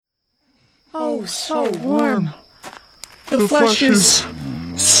Oh, so warm. The flesh is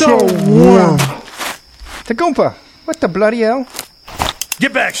so warm. Tagumpa, what the bloody hell?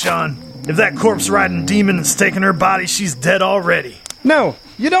 Get back, Sean. If that corpse-riding demon is taking her body, she's dead already. No,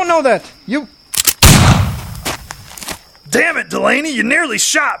 you don't know that. You... Damn it, Delaney, you nearly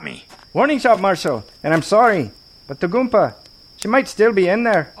shot me. Warning shot, Marshal, and I'm sorry. But Tagumpa, she might still be in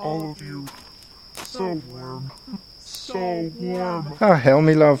there. All of you. So warm. So warm. Oh, hell,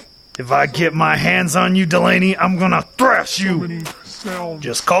 me love. If I get my hands on you, Delaney, I'm gonna thrash you.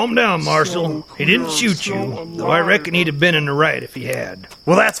 Just calm down, Marshal. He didn't shoot you, though I reckon he'd have been in the right if he had.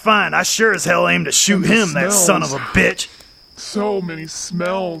 Well, that's fine. I sure as hell aimed to shoot him, that son of a bitch. So many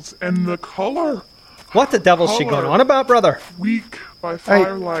smells, and the color. What the devil's she going on about, brother? Weak by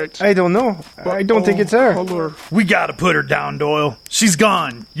firelight. I don't know. I don't think it's her. Color. We gotta put her down, Doyle. She's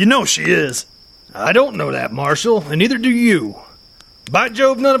gone. You know she is. I don't know that, Marshal, and neither do you. By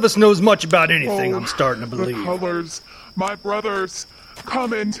Jove, none of us knows much about anything, I'm starting to believe. The colors. My brothers.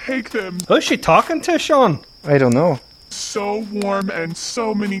 Come and take them. Who's she talking to, Sean? I don't know. So warm and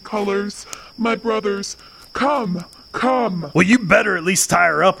so many colors. My brothers. Come. Come. Well, you better at least tie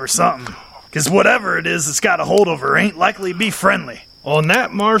her up or something. Because whatever it is that's got a hold of her ain't likely to be friendly. On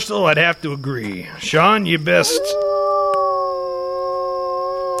that, Marshal, I'd have to agree. Sean, you best...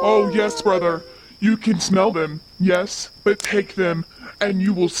 Oh, yes, brother. You can smell them, yes, but take them, and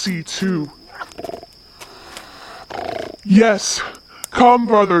you will see too. Yes, come,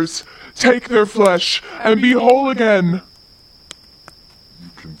 brothers, take their flesh, and be whole again. You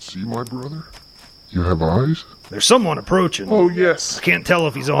can see my brother? You have eyes? There's someone approaching. Oh, yes. I can't tell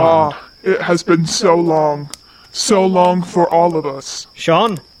if he's armed. It has been so long for all of us.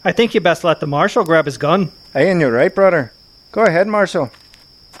 Sean, I think you best let the Marshal grab his gun. Hey, and you're right, brother. Go ahead, Marshal.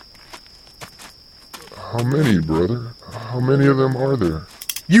 How many, brother? How many of them are there?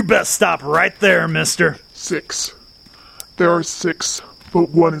 You best stop right there, mister. 6. There are 6,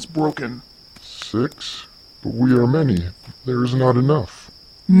 but one is broken. 6? But we are many. There is not enough.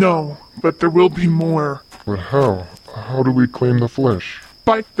 No, but there will be more. But how? How do we claim the flesh?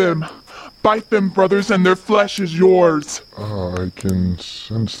 Bite them, brothers, and their flesh is yours. I can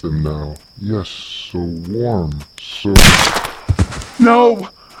sense them now. Yes, so warm, so... No!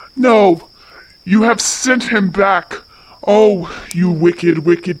 You have sent him back. Oh, you wicked,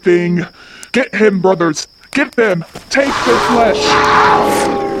 wicked thing. Get him, brothers. Get them. Take their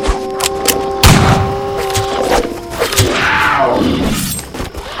flesh.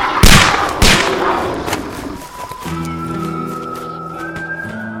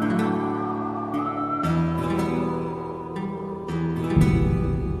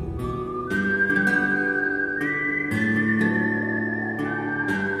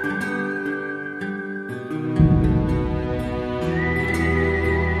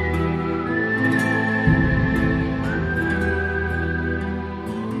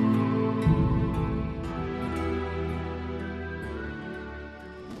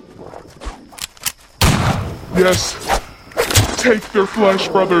 Yes. Take their flesh,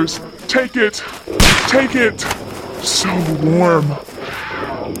 brothers. Take it. Take it. So warm.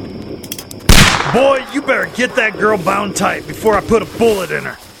 Boy, you better get that girl bound tight before I put a bullet in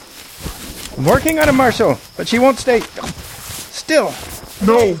her. I'm working on it, Marshal, but she won't stay still.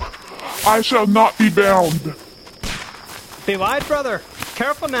 No, I shall not be bound. Be wide, brother.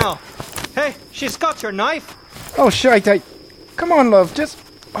 Careful now. Hey, she's got your knife. Oh, shite. Come on, love. Just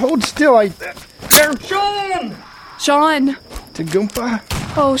hold still. There. Sean! Sean! Tagumpa?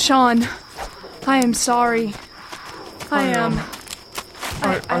 Oh, Sean. I am sorry. I am.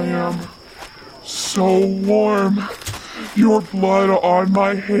 So warm. Your blood on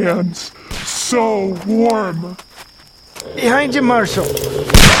my hands. So warm. Behind you, Marshal.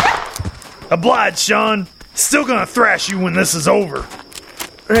 Obliged, Sean. Still gonna thrash you when this is over.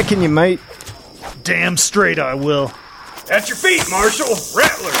 Reckon you might. Damn straight I will. At your feet, Marshal.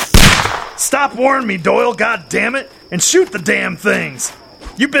 Rattler. Stop warning me, Doyle, goddammit, and shoot the damn things.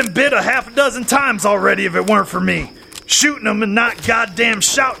 You've been bit a half a dozen times already if it weren't for me. Shooting them and not goddamn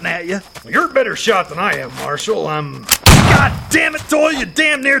shouting at you. Well, you're a better shot than I am, Marshal. God damn it, Doyle, you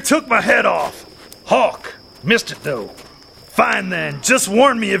damn near took my head off. Hawk. Missed it, though. Fine then, just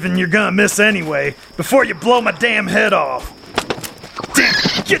warn me if you're gonna miss anyway, before you blow my damn head off.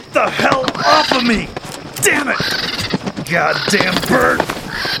 Damn, get the hell off of me! Damn it! Goddamn bird!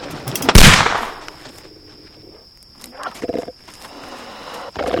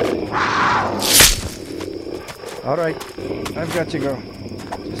 All right, I've got you, girl.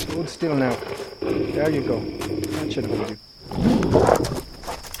 Just hold still now. There you go. That should hold you.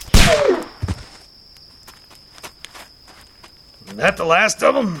 That the last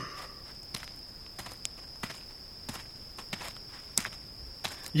of them?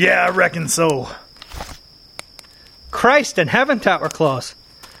 Yeah, I reckon so. Christ in heaven, that were close.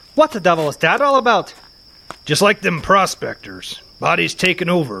 What the devil is that all about? Just like them prospectors. Bodies taken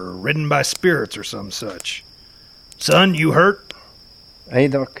over, ridden by spirits or some such. Son, you hurt? Hey,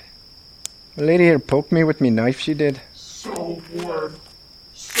 Doc. The lady here poked me with me knife, she did. So warm.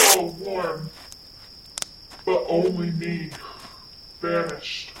 So warm. But only me.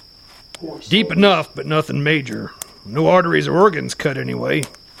 Vanished. Poor Deep soul. enough, but nothing major. No arteries or organs cut anyway.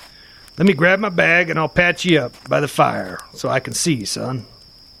 Let me grab my bag and I'll patch you up by the fire so I can see, son.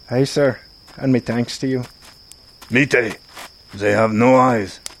 Hey, sir. And me thanks to you. Mite, they have no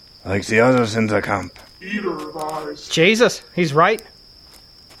eyes, like the others in the camp. Eater of eyes. Jesus, he's right.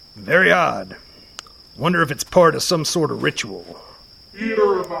 Very odd. Wonder if it's part of some sort of ritual.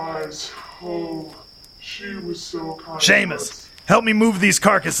 Eater of eyes. Oh, she was so kind. to Seamus, us. help me move these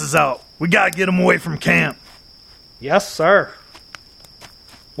carcasses out. We gotta get them away from camp. Yes, sir.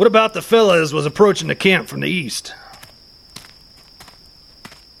 What about the fella as was approaching the camp from the east?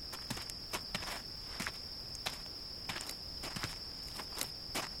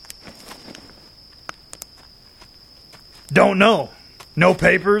 Don't know. No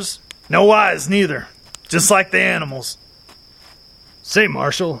papers, no eyes neither. Just like the animals. Say,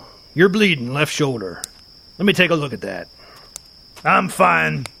 Marshal, you're bleeding left shoulder. Let me take a look at that. I'm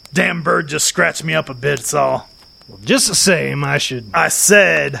fine. Damn bird just scratched me up a bit, it's all. Well, just the same, I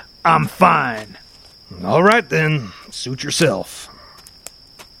said I'm fine. All right, then. Suit yourself.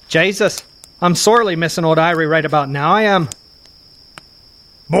 Jesus, I'm sorely missing old Irie right about now, I am.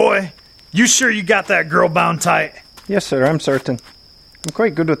 Boy, you sure you got that girl bound tight? Yes, sir, I'm certain. I'm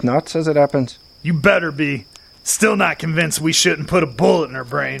quite good with knots, as it happens. You better be. Still not convinced we shouldn't put a bullet in her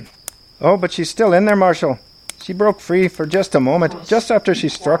brain. Oh, but she's still in there, Marshal. She broke free for just a moment, just after she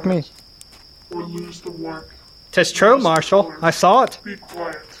struck me. Or lose the work. 'Tis true, Marshal. I saw it. Be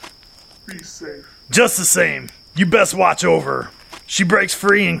quiet. Be safe. Just the same, you best watch over her. She breaks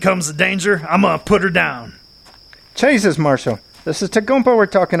free and comes to danger, I'm gonna put her down. Jesus, Marshal. This is Tagumpa we're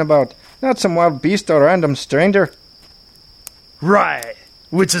talking about, not some wild beast or random stranger. Right,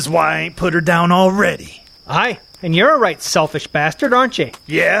 which is why I ain't put her down already. Aye, and you're a right selfish bastard, aren't you?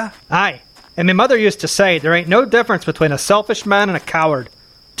 Yeah? Aye, and my mother used to say there ain't no difference between a selfish man and a coward.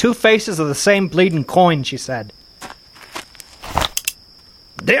 Two faces of the same bleeding coin, she said.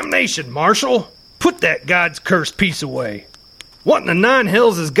 Damnation, Marshal! Put that God's cursed piece away. What in the nine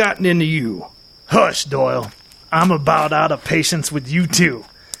hells has gotten into you? Hush, Doyle. I'm about out of patience with you too.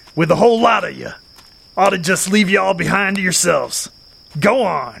 With a whole lot of you. Ought to just leave you all behind to yourselves. Go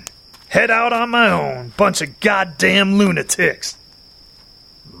on. Head out on my own. Bunch of goddamn lunatics.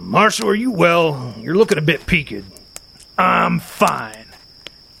 Marshal, are you well? You're looking a bit peaked. I'm fine.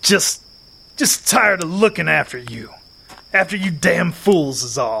 Just tired of looking after you. After you damn fools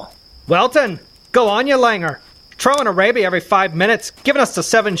is all. Well then, go on, you langer. Throwing a raby every 5 minutes, giving us the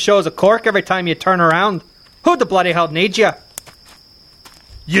 7 shows of cork every time you turn around. Who the bloody hell needs you?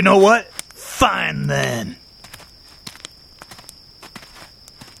 You know what? Fine then.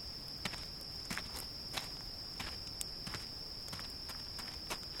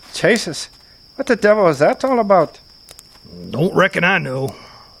 Jesus, what the devil is that all about? Don't reckon I know.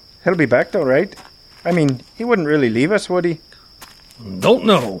 He'll be back though, right? I mean, he wouldn't really leave us, would he? Don't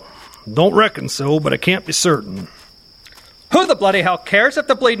know. Don't reckon so, but I can't be certain. Who the bloody hell cares if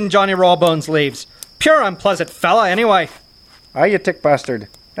the bleeding Johnny Rawbones leaves? Pure unpleasant fella, anyway. Aye, you tick bastard.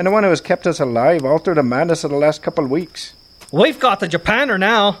 And the one who has kept us alive all through the madness of the last couple of weeks. We've got the Japaner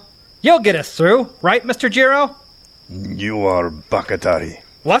now. You'll get us through, right, Mr. Jiro? You are Bakatari.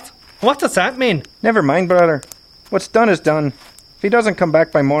 What? What does that mean? Never mind, brother. What's done is done. If he doesn't come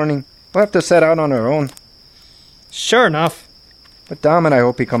back by morning, we'll have to set out on our own. Sure enough. But damn it, I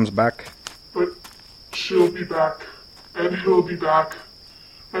hope he comes back. But she'll be back. And he'll be back.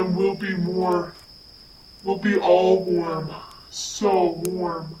 And we'll be more. We'll be all warm. So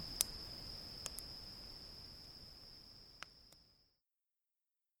warm.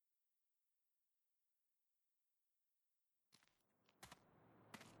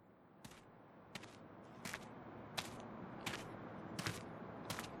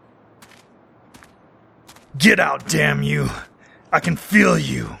 Get out, damn you. I can feel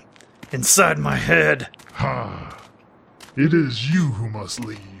you. Inside my head. Ha! It is you who must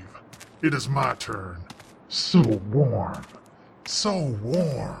leave. It is my turn. So warm. So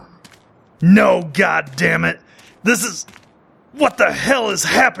warm. No, goddammit. This is... What the hell is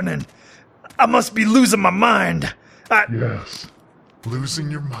happening? I must be losing my mind. Yes. Losing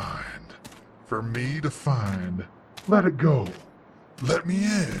your mind. For me to find. Let it go. Let me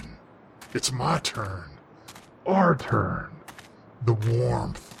in. It's my turn. Our turn. The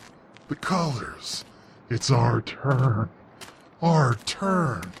warmth. The colors. It's our turn. Our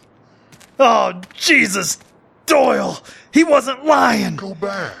turn. Oh, Jesus! Doyle! He wasn't lying! Go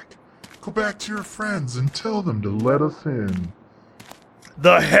back. Go back to your friends and tell them to let us in.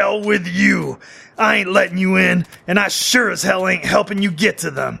 The hell with you! I ain't letting you in, and I sure as hell ain't helping you get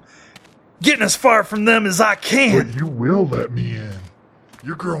to them. Getting as far from them as I can. But you will let me in.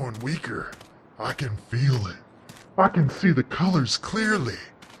 You're growing weaker. I can feel it. I can see the colors clearly.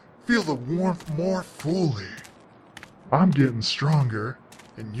 Feel the warmth more fully. I'm getting stronger,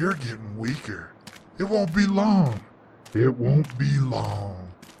 and you're getting weaker. It won't be long. It won't be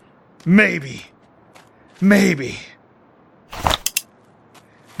long. Maybe.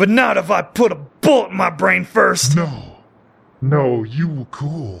 But not if I put a bullet in my brain first. No, you will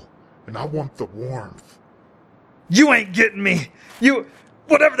cool, and I want the warmth. You ain't getting me. You,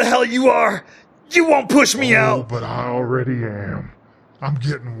 whatever the hell you are, you won't push me out. Oh, but I already am. I'm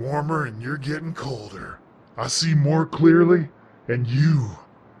getting warmer and you're getting colder. I see more clearly, and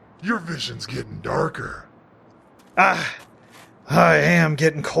your vision's getting darker. I am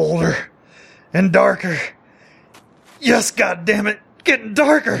getting colder and darker. Yes, goddammit, getting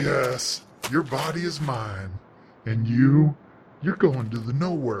darker. Yes, your body is mine, and you're going to the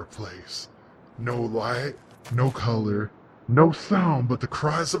nowhere place. No light, no color, no sound but the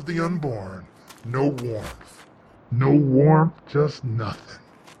cries of the unborn. No warmth. No warmth, just nothing.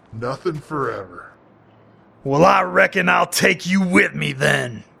 Nothing forever. Well, I reckon I'll take you with me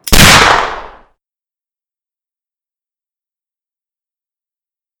then.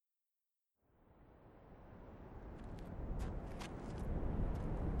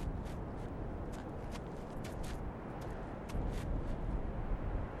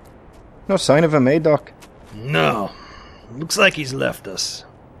 No sign of him, eh, Doc? No. Looks like he's left us.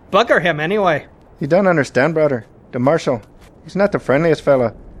 Bugger him anyway. You don't understand, brother. The Marshal, he's not the friendliest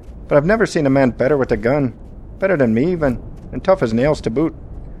fella, but I've never seen a man better with a gun. Better than me, even, and tough as nails to boot.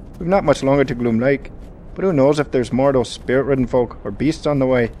 We've not much longer to Gloom Lake, but who knows if there's more of those spirit-ridden folk or beasts on the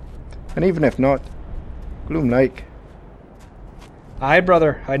way. And even if not, Gloom Lake. Aye,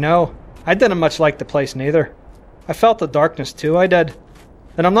 brother, I know. I didn't much like the place neither. I felt the darkness too, I did.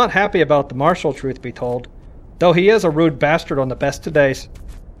 And I'm not happy about the Marshal, truth be told, though he is a rude bastard on the best of days.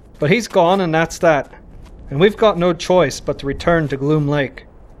 But he's gone, and that's that. And we've got no choice but to return to Gloom Lake.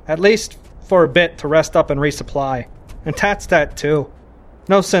 At least for a bit to rest up and resupply. And that's that too.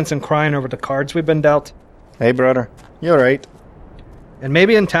 No sense in crying over the cards we've been dealt. Hey, brother, you're right. And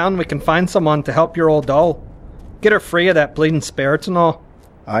maybe in town we can find someone to help your old doll. Get her free of that bleeding spirits and all.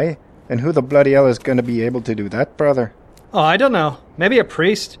 Aye, and who the bloody hell is going to be able to do that, brother? Oh, I don't know. Maybe a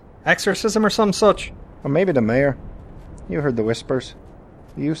priest. Exorcism or some such. Or maybe the mayor. You heard the whispers.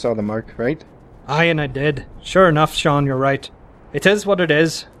 You saw the mark, right? Aye, and I did. Sure enough, Sean, you're right. It is what it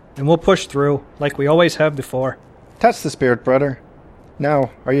is, and we'll push through, like we always have before. That's the spirit, brother.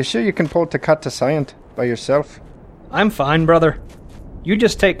 Now, are you sure you can pull Kat to Scient by yourself? I'm fine, brother. You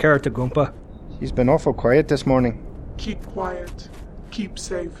just take care of Tagumpa. She's been awful quiet this morning. Keep quiet. Keep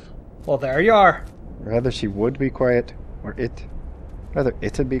safe. Well, there you are. Rather she would be quiet, or it. Rather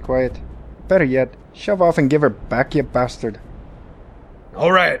it'd be quiet. Better yet, shove off and give her back, you bastard.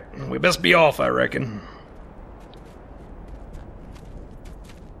 All right, we best be off, I reckon.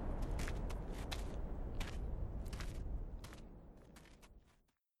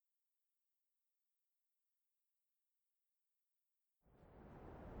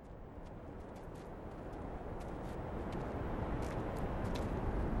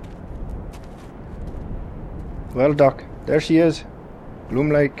 Well, Doc, there she is. Gloom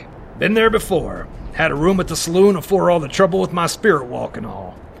Lake. Been there before. Had a room at the saloon afore all the trouble with my spirit walk and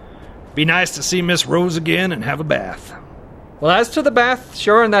all. Be nice to see Miss Rose again and have a bath. Well, as to the bath,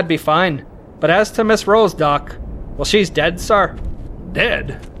 sure, and that'd be fine. But as to Miss Rose, Doc, well, she's dead, sir.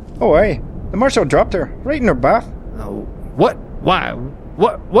 Dead? Oh, aye. The Marshal dropped her, right in her bath. Oh, what? Why?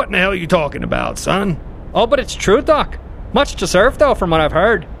 What in the hell are you talking about, son? Oh, but it's true, Doc. Much deserved, though, from what I've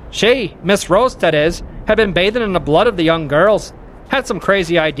heard. She, Miss Rose, that is, had been bathing in the blood of the young girls. Had some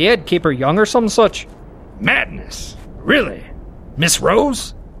crazy idea to keep her young or some such. Madness? Really? Miss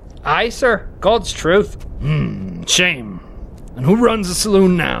Rose? Aye, sir. God's truth. Shame. And who runs the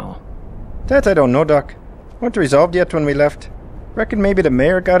saloon now? That I don't know, Doc. Weren't resolved yet when we left. Reckon maybe the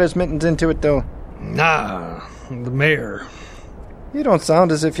mayor got his mittens into it, though. Ah, the mayor. You don't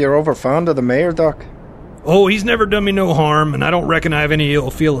sound as if you're over fond of the mayor, Doc. Oh, he's never done me no harm, and I don't reckon I have any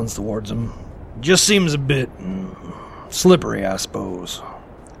ill feelings towards him. Just seems a bit slippery, I suppose.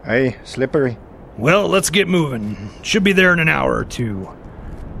 Aye, slippery. Well, let's get moving. Should be there in an hour or two.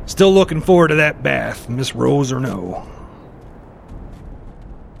 Still looking forward to that bath, Miss Rose or no.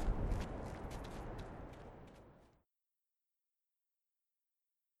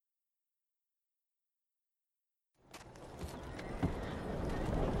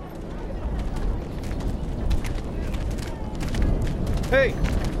 Hey,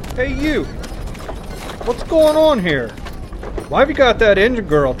 you! What's going on here? Why have you got that injured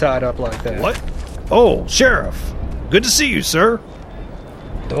girl tied up like that? What? Oh, Sheriff. Good to see you, sir.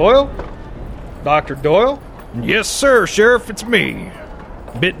 Doyle? Dr. Doyle? Yes, sir, Sheriff, it's me.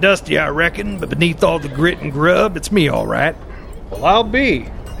 Bit dusty, I reckon, but beneath all the grit and grub, it's me all right. Well, I'll be.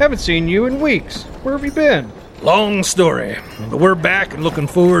 Haven't seen you in weeks. Where have you been? Long story, but we're back and looking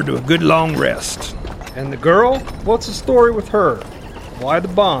forward to a good long rest. And the girl? What's the story with her? Why the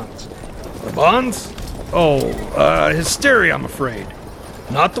bonds? The bonds? Oh, hysteria, I'm afraid.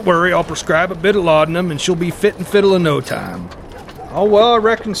 Not to worry, I'll prescribe a bit of laudanum and she'll be fit and fiddle in no time. Oh, well, I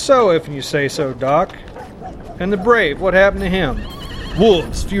reckon so, if you say so, Doc. And the Brave, what happened to him?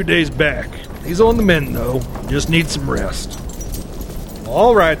 Wolves, a few days back. He's on the mend, though. Just needs some rest. Well,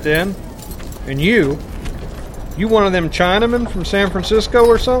 all right, then. And you? You one of them Chinamen from San Francisco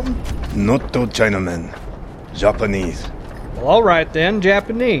or something? Not to Chinaman. Japanese. Well, all right, then.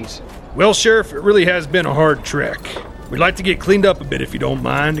 Japanese. Well, Sheriff, it really has been a hard trek. We'd like to get cleaned up a bit if you don't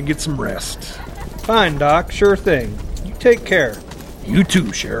mind and get some rest. Fine, Doc. Sure thing. You take care. You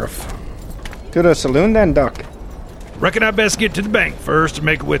too, Sheriff. To the saloon then, Doc. Reckon I best get to the bank first and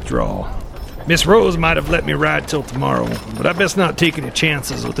make a withdrawal. Miss Rose might have let me ride till tomorrow, but I best not take any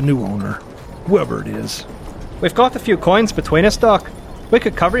chances with the new owner, whoever it is. We've got a few coins between us, Doc. We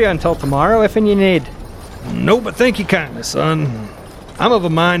could cover you until tomorrow if you need. No, but thank you kindly, son. I'm of a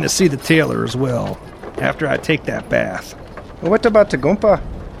mind to see the tailor as well, after I take that bath. Well, what about Tagumpa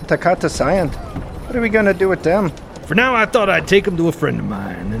and Takata Sayant? What are we going to do with them? For now, I thought I'd take him to a friend of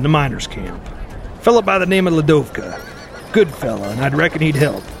mine in the miners' camp. Fella by the name of Ladovka. Good fella, and I'd reckon he'd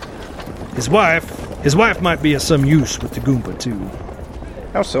help. His wife might be of some use with the Goompa, too.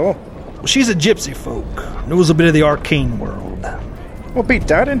 How so? Well, she's a gypsy folk, knows a bit of the arcane world. We'll beat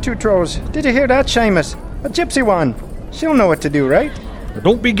that in two throws. Did you hear that, Seamus? A gypsy one. She'll know what to do, right? But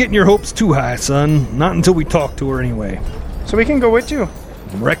don't be getting your hopes too high, son. Not until we talk to her anyway. So we can go with you?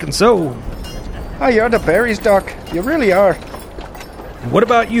 Reckon so. Ah, you're the berries, Doc. You really are. And what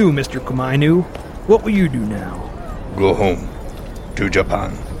about you, Mr. Kumainu? What will you do now? Go home. To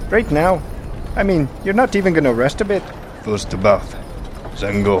Japan. Right now? I mean, you're not even going to rest a bit? First to bath.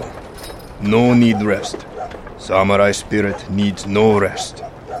 Then go. No need rest. Samurai spirit needs no rest.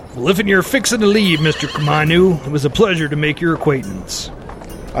 Well, if you're fixing to leave, Mr. Kumainu, it was a pleasure to make your acquaintance.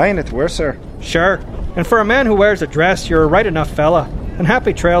 I ain't it worse, sir. Sure. And for a man who wears a dress, you're a right enough fella. And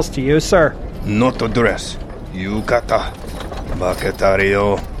happy trails to you, sir. Not a dress. Yukata.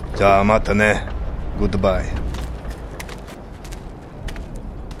 Baketario. Ja mata ne. Goodbye.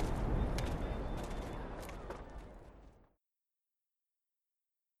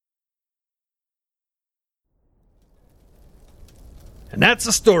 And that's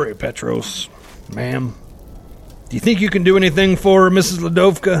the story, Petros. Ma'am, do you think you can do anything for her, Mrs.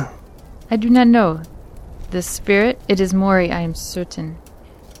 Ladovka? I do not know. The spirit, it is Mori, I am certain.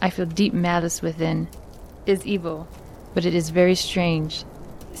 I feel deep malice within. Is evil, but it is very strange.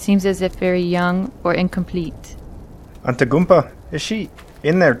 Seems as if very young or incomplete. And Tagumpa, is she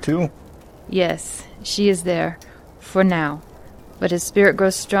in there too? Yes, she is there, for now. But as spirit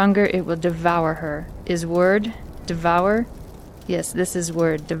grows stronger, it will devour her. Is word, devour? Yes, this is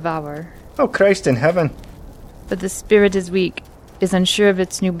word, devour. Oh, Christ in heaven. But the spirit is weak, is unsure of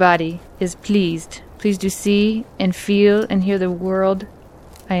its new body, is pleased to see and feel and hear the world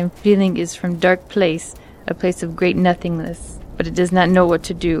I am feeling is from dark place, a place of great nothingness. But it does not know what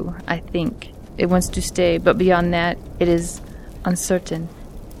to do, I think. It wants to stay, but beyond that, it is uncertain.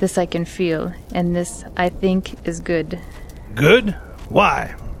 This I can feel, and this, I think, is good. Good?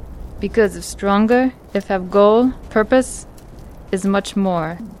 Why? Because if stronger, if have goal, purpose, is much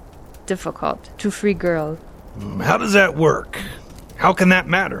more difficult to free girl. How does that work? How can that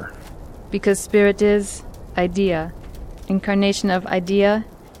matter? Because spirit is idea, incarnation of idea,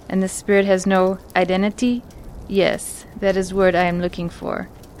 and the spirit has no identity. Yes, that is word I am looking for.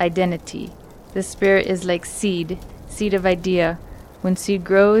 Identity. The spirit is like seed of idea. When seed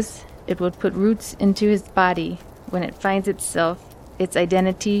grows, it will put roots into his body. When it finds itself, its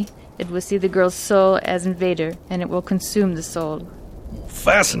identity, it will see the girl's soul as invader, and it will consume the soul.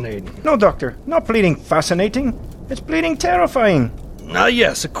 Fascinating. No, Doctor, not bleeding fascinating. It's bleeding terrifying.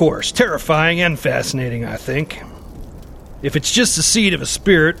 Yes, of course. Terrifying and fascinating, I think. If it's just the seed of a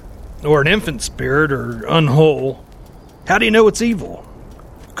spirit, or an infant spirit, or unwhole, how do you know it's evil?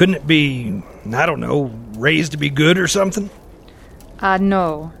 Couldn't it be, I don't know, raised to be good or something?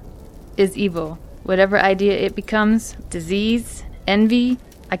 No. Is evil. Whatever idea it becomes, disease, envy,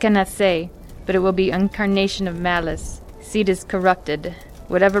 I cannot say, but it will be incarnation of malice. Seed is corrupted.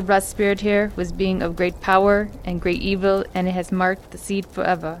 Whatever brought spirit here was being of great power and great evil, and it has marked the seed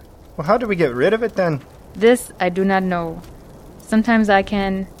forever. Well, how do we get rid of it then? This I do not know. Sometimes I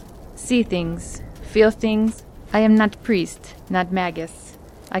can see things, feel things. I am not priest, not magus.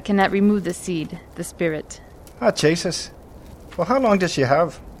 I cannot remove the seed, the spirit. Ah, Jesus. Well, how long does she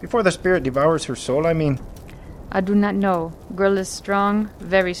have? Before the spirit devours her soul, I mean. I do not know. Girl is strong,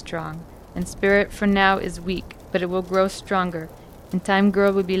 very strong. And spirit for now is weak, but it will grow stronger. In time,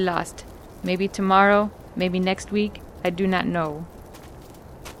 girl will be lost. Maybe tomorrow, maybe next week. I do not know.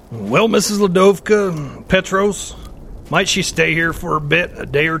 Well, Mrs. Ladovka, Petros, might she stay here for a bit, a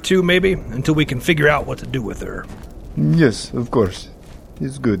day or two maybe, until we can figure out what to do with her? Yes, of course.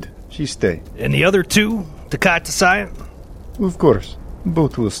 It's good. She stay. And the other two, Takai Tasai? Of course.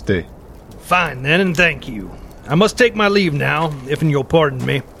 Both will stay. Fine then, and thank you. I must take my leave now, if you'll pardon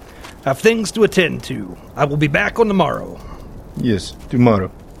me. I have things to attend to. I will be back on the morrow. Yes, tomorrow.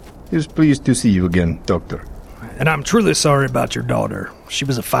 Is pleased to see you again, Doctor. And I'm truly sorry about your daughter. She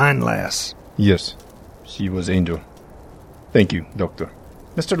was a fine lass. Yes, she was angel. Thank you, Doctor.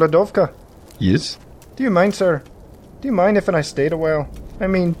 Mr. Ladovka, Yes? do you mind, sir? Do you mind if I stayed a while? I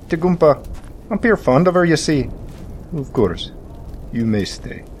mean, Tagumpa. I'm pure fond of her, you see. Of course. You may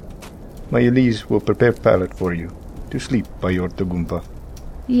stay. My Elise will prepare pallet for you to sleep by your Tagumpa.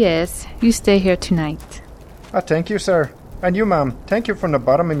 Yes, you stay here tonight. Ah, thank you, sir. And you, ma'am, thank you from the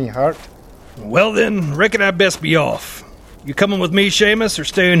bottom of me heart. Well then, reckon I'd best be off. You coming with me, Seamus, or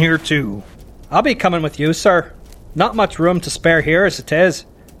staying here too? I'll be coming with you, sir. Not much room to spare here as it is,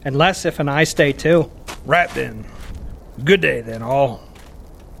 and less if I stay too. Right then. Good day then, all.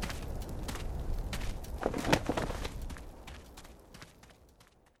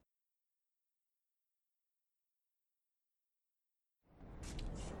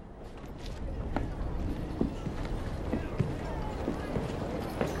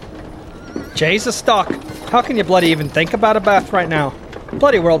 Jesus, Doc. How can you bloody even think about a bath right now? The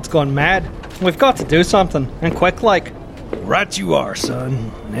bloody world's gone mad. We've got to do something, and quick like. Right you are,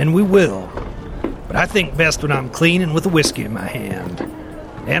 son, and we will. But I think best when I'm clean and with a whiskey in my hand.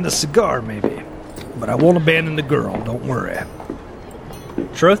 And a cigar, maybe. But I won't abandon the girl, don't worry.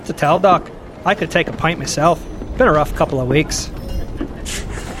 Truth to tell, Doc, I could take a pint myself. Been a rough couple of weeks.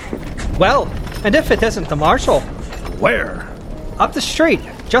 Well, and if it isn't the marshal? Where? Up the street,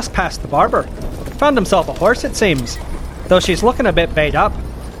 just past the barber. Found himself a horse, it seems. Though she's looking a bit bait up.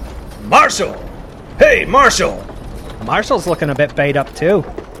 Marshal! Hey, Marshal! Marshall's looking a bit bait up, too.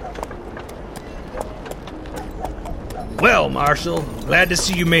 Well, Marshal, glad to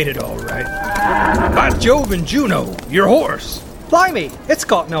see you made it all right. By Jove and Juno, your horse. Blimey, it's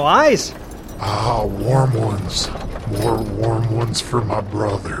got no eyes. Ah, warm ones. More warm ones for my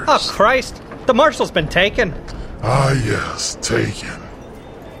brothers. Oh, Christ. The marshal's been taken. Ah, yes, taken.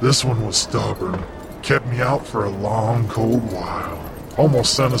 This one was stubborn. Kept me out for a long, cold while.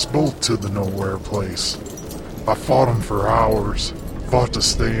 Almost sent us both to the nowhere place. I fought him for hours. Fought to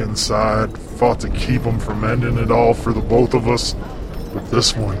stay inside. Fought to keep him from ending it all for the both of us. But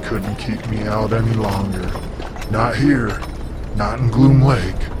this one couldn't keep me out any longer. Not here. Not in Gloom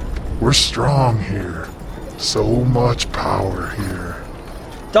Lake. We're strong here. So much power here.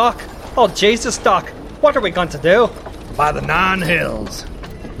 Doc. Oh, Jesus, Doc. What are we going to do? By the 9 hells.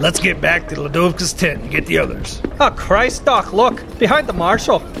 Let's get back to Ladovka's tent and get the others. Oh, Christ, Doc, look. Behind the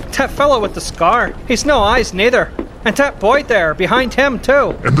marshal. That fellow with the scar. He's no eyes neither. And that boy there, behind him,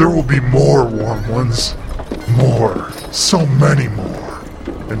 too. And there will be more warm ones. More. So many more.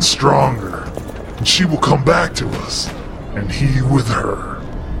 And stronger. And she will come back to us. And he with her.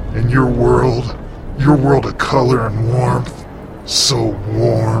 And your world of color and warmth, so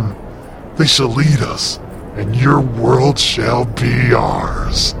warm. They shall lead us, and your world shall be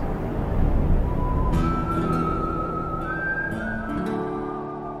ours.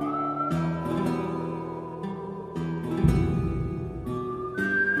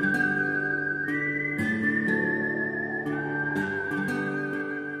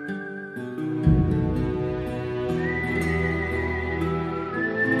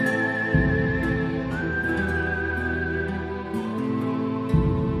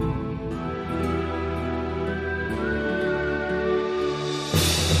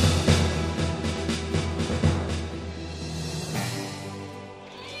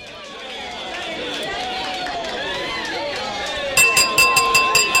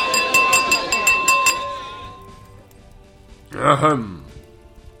 Ahem.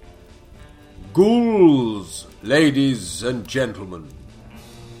 Ghouls, ladies and gentlemen.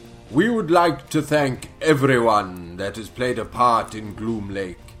 We would like to thank everyone that has played a part in Gloom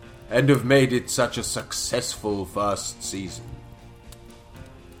Lake and have made it such a successful first season.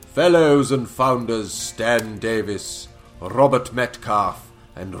 fellows and founders Stan Davis, Robert Metcalf,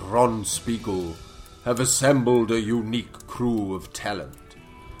 and Ron Spiegel have assembled a unique crew of talent.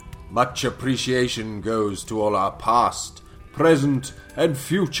 Much appreciation goes to all our past, present, and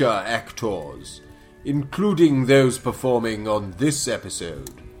future actors, including those performing on this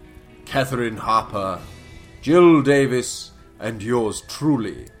episode: Catherine Harper, Jill Davis, and yours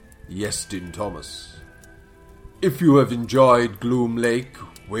truly, Yestin Thomas. If you have enjoyed Gloom Lake,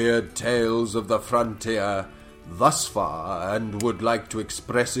 Weird Tales of the Frontier thus far and would like to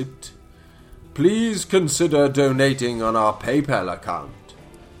express it, please consider donating on our PayPal account,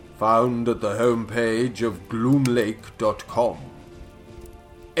 found at the homepage of gloomlake.com.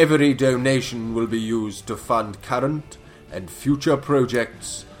 Every donation will be used to fund current and future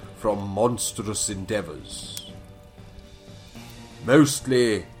projects from Monstrous Endeavors.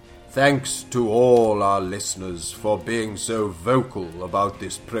 Mostly, thanks to all our listeners for being so vocal about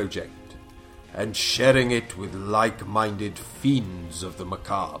this project and sharing it with like-minded fiends of the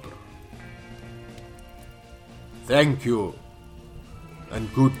macabre. Thank you,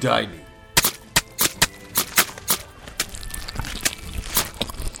 and good dining.